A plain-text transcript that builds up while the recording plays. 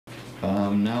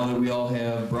Now that we all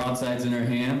have broadsides in our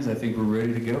hands, I think we're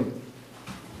ready to go.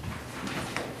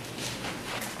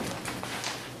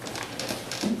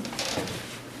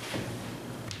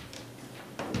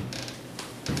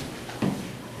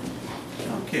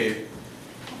 Okay,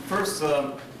 first,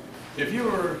 if you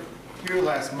were here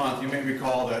last month, you may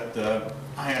recall that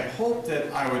I had hoped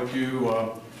that I would do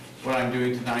what I'm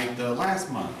doing tonight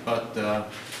last month, but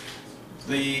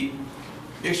the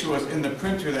issue was in the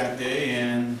printer that day,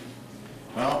 and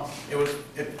well,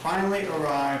 it finally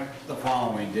arrived the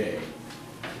following day.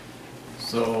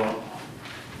 So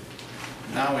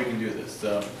now we can do this.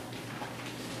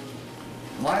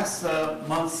 Last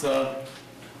month's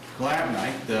Collab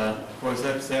Night, of course,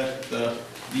 that's at the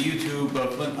YouTube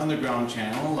Flint Underground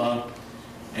channel,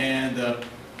 and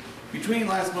between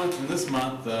last month and this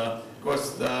month, of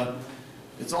course,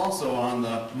 it's also on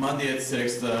the Monday at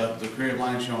 6, the Creative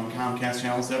Alliance show on Comcast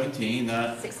Channel 17.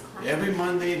 6 o'clock. Every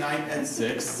Monday night at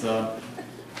 6.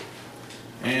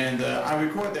 And I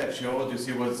record that show to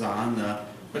see what's on.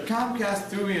 But Comcast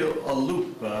threw me a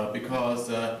loop because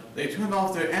they turned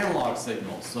off their analog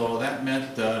signal. So that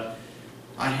meant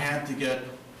I had to get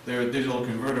their digital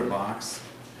converter box,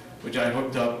 which I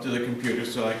hooked up to the computer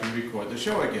so I can record the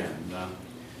show again.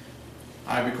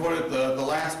 I recorded the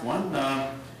last one,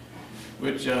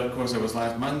 which of course it was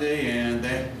last Monday, and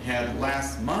that had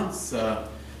last month's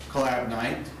Collab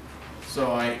Night.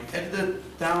 So I edited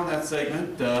down that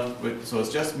segment, so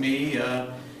it's just me,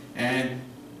 and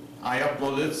I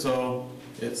uploaded it, so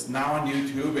it's now on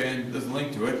YouTube, and there's a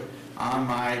link to it on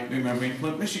my Remembering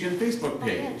Flint, Michigan Facebook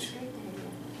page.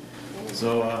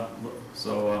 So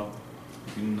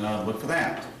you can look for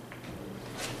that.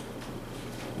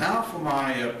 Now for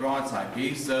my broadside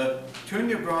piece. Turn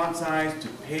your broadsides to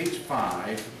page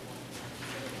 5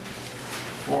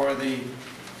 for the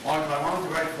article I wanted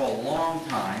to write for a long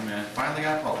time and finally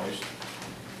got published.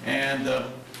 And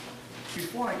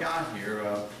before I got here,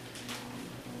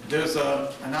 there's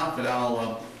an outfit,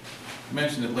 I'll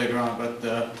mention it later on,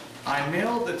 but I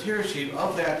mailed the tear sheet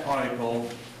of that article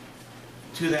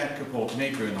to that capote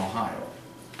maker in Ohio.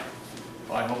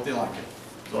 Well, I hope they like it.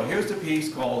 So here's the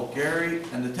piece called Gary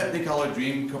and the Technicolor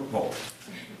Dream Capote.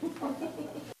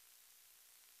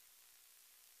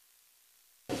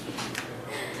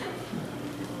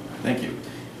 Thank you.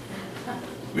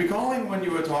 Recalling when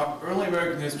you were taught early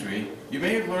American history, you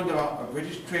may have learned about a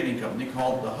British trading company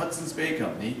called the Hudson's Bay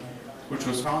Company, which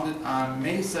was founded on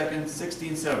May 2nd,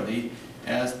 1670,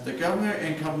 as the Governor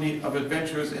and Company of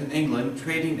Adventurers in England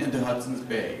trading into Hudson's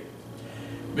Bay.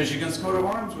 Michigan's coat of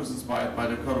arms was inspired by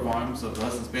the coat of arms of the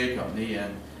Hudson's Bay Company,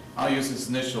 and I'll use its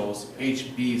initials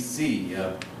HBC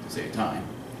to save time.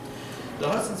 The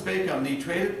Hudson's Bay Company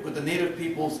traded with the native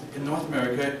peoples in North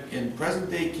America in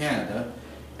present-day Canada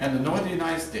and the northern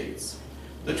United States.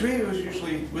 The trade was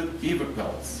usually with beaver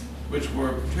pelts, which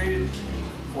were traded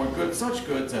for such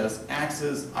goods as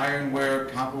axes, ironware,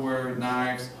 copperware,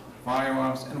 knives,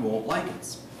 firearms, and wool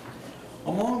blankets.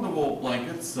 Among the wool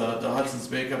blankets the Hudson's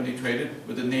Bay Company traded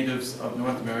with the natives of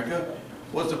North America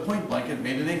was the point blanket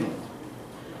made in England.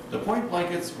 The point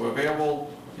blankets were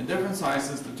available in different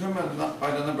sizes determined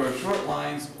by the number of short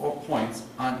lines or points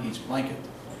on each blanket.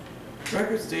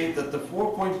 Records state that the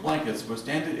 4-point blankets were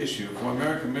standard issue for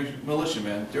American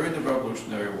militiamen during the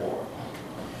Revolutionary War.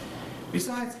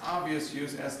 Besides obvious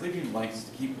use as sleeping blankets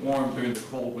to keep warm during the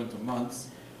cold winter months,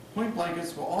 point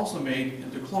blankets were also made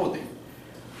into clothing,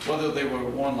 whether they were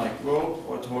worn like robes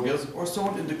or togas or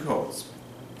sewn into coats.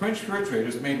 French fur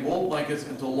traders made wool blankets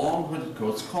into long hooded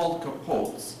coats called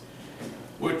capotes,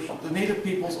 which the native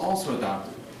peoples also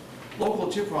adopted.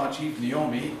 Local Chippewa chief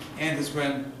Naomi and his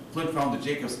friend Flint founder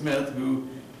Jacob Smith, who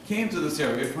came to this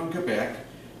area from Quebec,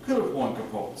 could have worn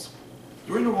capotes.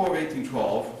 During the War of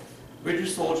 1812,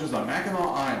 British soldiers on Mackinac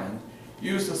Island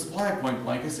used the supply point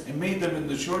blankets and made them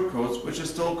into short coats, which are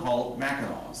still called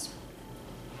Mackinaws.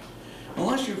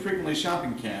 Unless you frequently shop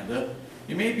in Canada,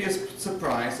 you may be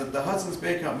surprised that the Hudson's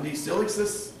Bay Company still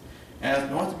exists as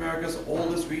North America's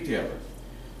oldest retailer.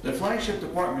 The flagship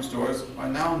department stores are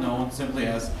now known simply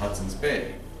as Hudson's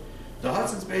Bay. The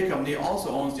Hudson's Bay Company also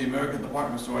owns the American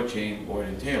department store chain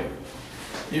Lord & Taylor.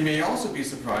 You may also be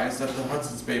surprised that the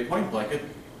Hudson's Bay point blanket,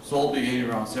 sold beginning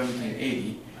around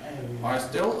 1780, are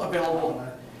still available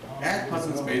at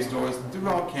Hudson's Bay stores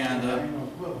throughout Canada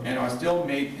and are still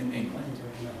made in England.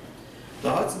 The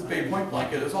Hudson's Bay point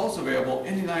blanket is also available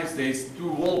in the United States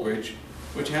through Woolbridge,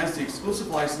 which has the exclusive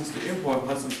license to import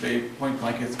Hudson's Bay point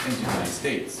blankets into the United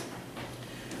States.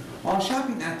 While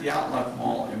shopping at the Outlet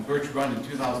Mall in Birch Run in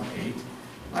 2008,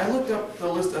 I looked up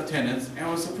the list of tenants and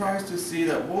was surprised to see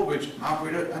that Woolbridge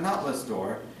operated an outlet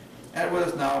store at what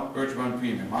is now Birch Run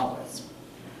Premium Outlets.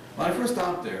 When I first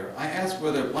stopped there, I asked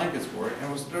where their blankets were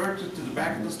and was directed to the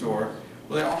back of the store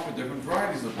where they offered different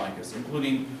varieties of blankets,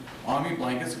 including Army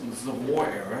blankets from the Civil War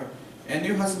era, and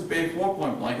new Hudson's Bay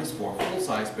 4-point blankets for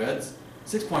full-size beds,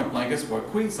 6-point blankets for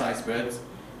queen-size beds,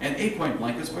 and 8-point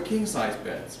blankets for king-size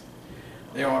beds.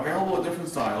 They are available in different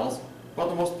styles, but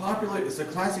the most popular is the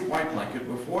classic white blanket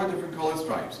with 4 different colored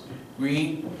stripes: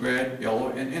 green, red, yellow,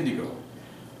 and indigo.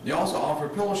 They also offer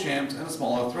pillow shams and a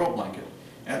smaller throw blanket.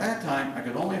 At that time, I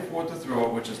could only afford the throw,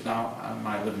 which is now on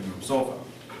my living room sofa.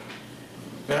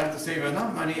 But after saving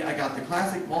enough money, I got the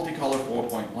classic multicolored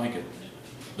 4-point blanket.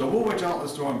 The Woolwich Outlet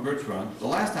store in Birch Run, the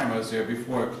last time I was there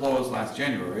before it closed last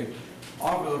January,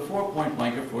 offered a 4-point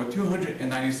blanket for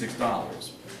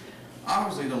 $296.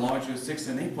 Obviously, the larger 6-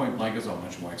 and 8-point blankets are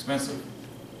much more expensive.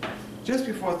 Just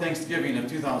before Thanksgiving of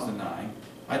 2009,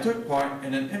 I took part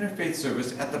in an interfaith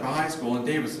service at the Baha'i School in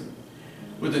Davidson.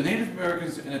 With the Native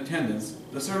Americans in attendance,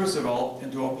 the service developed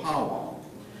into a powwow.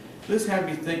 This had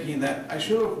me thinking that I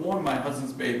should have worn my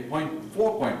Hudson's Bay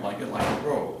 4-point blanket like a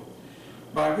robe.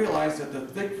 But I realized that the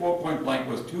thick 4-point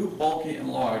blanket was too bulky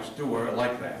and large to wear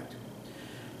like that.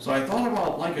 So I thought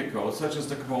about a blanket coat such as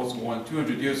the coats worn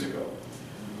 200 years ago.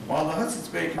 While the Hudson's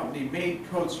Bay Company made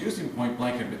coats using point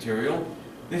blanket material,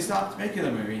 they stopped making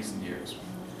them in recent years.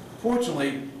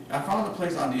 Fortunately, I found a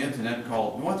place on the internet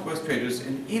called Northwest Traders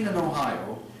in Enon,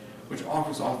 Ohio, which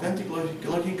offers authentic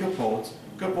looking capotes,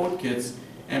 capote kits,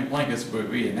 and blankets for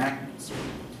reenactments.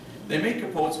 They make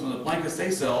capotes from the blankets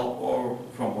they sell or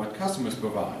from what customers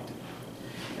provide.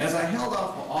 As I held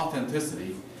out for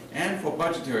authenticity and for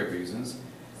budgetary reasons,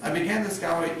 I began to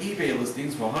scour eBay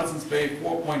listings for Hudson's Bay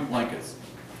 4-point blankets.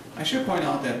 I should point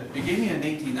out that beginning in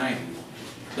 1890,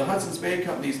 the Hudson's Bay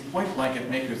Company's point blanket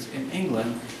makers in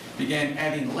England began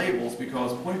adding labels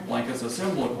because point blankets of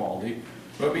similar quality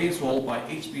were being sold by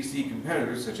HBC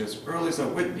competitors such as Early's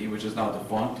of Whitney, which is now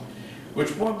defunct, which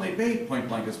formerly made point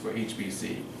blankets for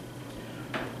HBC.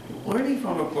 Learning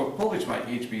from a book published by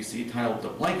HBC titled The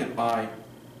Blanket by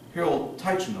Harold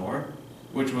Tichenor,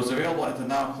 which was available at the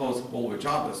now closed Woolwich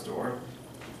Outlet store,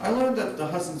 I learned that the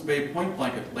Hudson's Bay point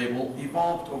blanket label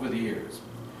evolved over the years.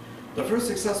 The first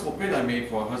successful bid I made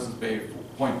for a Hudson's Bay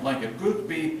point blanket proved to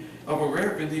be of a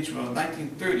rare vintage from the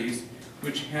 1930s,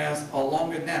 which has a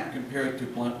longer nap compared to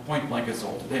point blankets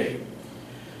sold today.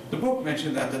 The book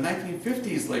mentioned that the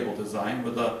 1950s label design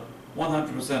with a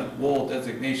 100% wool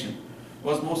designation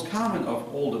was most common of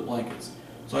older blankets,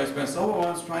 so I spent several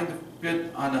months trying to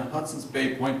bid on a Hudson's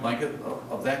Bay point blanket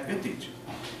of that vintage.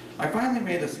 I finally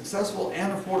made a successful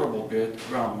and affordable bid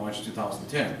around March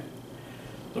 2010.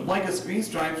 The blanket's green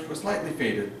stripes were slightly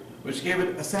faded, which gave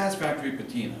it a satisfactory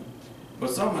patina,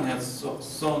 but someone had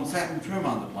sewn satin trim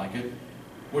on the blanket,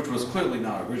 which was clearly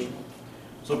not original.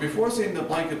 So before sending the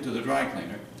blanket to the dry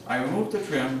cleaner, I removed the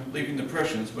trim, leaving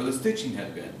impressions where the stitching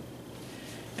had been.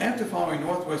 After following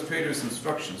Northwest Traders'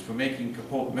 instructions for making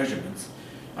capote measurements,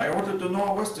 I ordered the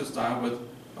Northwester style with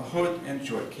a hood and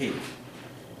short cape.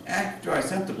 After I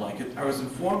sent the blanket, I was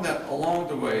informed that along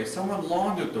the way, someone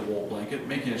laundered the wool blanket,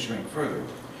 making it shrink further.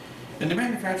 In the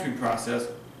manufacturing process,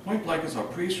 point blankets are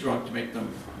pre-shrunk to make them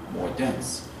more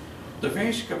dense. The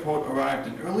finished capote arrived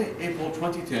in early April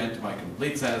 2010 to my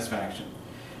complete satisfaction.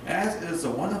 As it is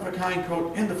a one-of-a-kind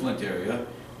coat in the Flint area,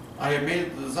 I have made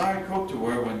it the desired coat to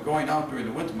wear when going out during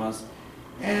the winter months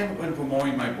and when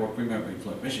promoting my book, Remembering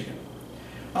Flint, Michigan.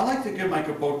 I like to give my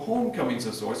capote homecomings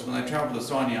of sorts when I travel to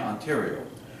Sarnia, Ontario.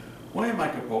 Wearing my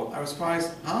capote, I was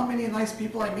surprised how many nice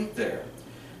people I meet there.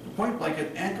 The point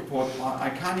blanket and capote are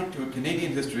iconic to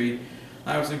Canadian history,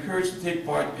 and I was encouraged to take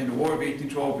part in the War of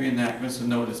 1812 reenactments and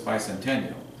know this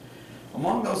bicentennial.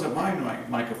 Among those admiring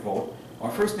my capote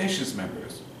are First Nations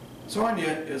members.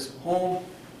 Sarnia is home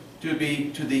to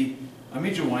the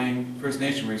Amijiwang First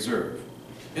Nation Reserve.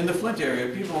 In the Flint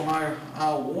area, people admire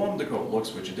how warm the coat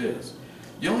looks, which it is.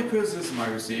 The only criticism I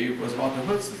received was about the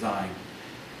hood's design,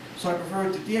 so I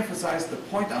preferred to de-emphasize the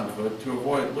point on the hood to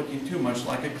avoid looking too much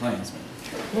like a Klansman.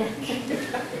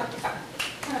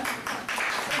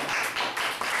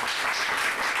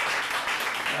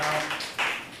 Now,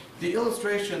 the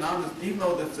illustration on this, even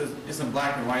though this isn't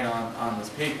black and white on this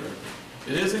paper,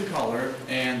 it is in color,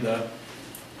 and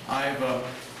I've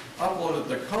uploaded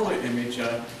the color image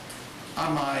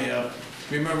on my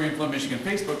Remembering Flint, Michigan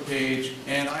Facebook page,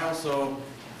 and I also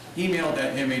emailed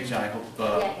that image. I hope,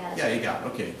 yeah, you got it,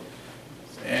 okay.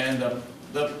 And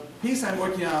the piece I'm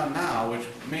working on now, which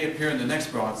may appear in the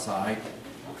next Broadside,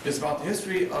 is about the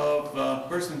history of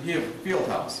Burston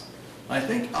Fieldhouse. I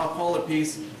think I'll call the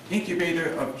piece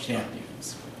Incubator of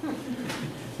Champions.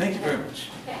 Thank you very much.